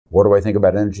What do I think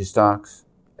about energy stocks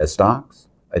as stocks?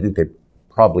 I think they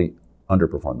probably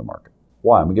underperform the market.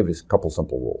 Why? I'm going to give you a couple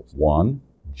simple rules. One,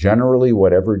 generally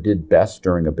whatever did best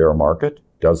during a bear market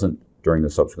doesn't during the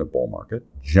subsequent bull market.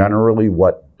 Generally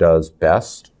what does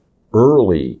best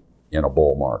early in a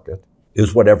bull market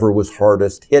is whatever was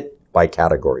hardest hit by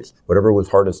categories. Whatever was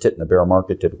hardest hit in a bear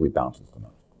market typically bounces the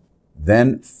most.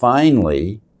 Then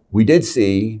finally, we did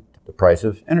see the price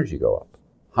of energy go up.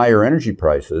 Higher energy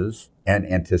prices and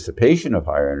anticipation of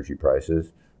higher energy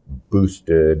prices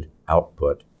boosted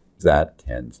output. That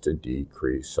tends to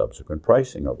decrease subsequent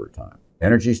pricing over time.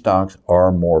 Energy stocks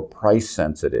are more price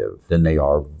sensitive than they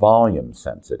are volume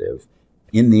sensitive.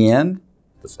 In the end,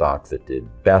 the stocks that did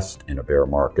best in a bear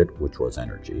market, which was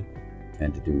energy,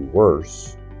 tend to do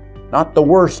worse. Not the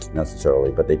worst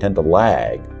necessarily, but they tend to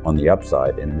lag on the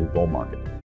upside in a new bull market.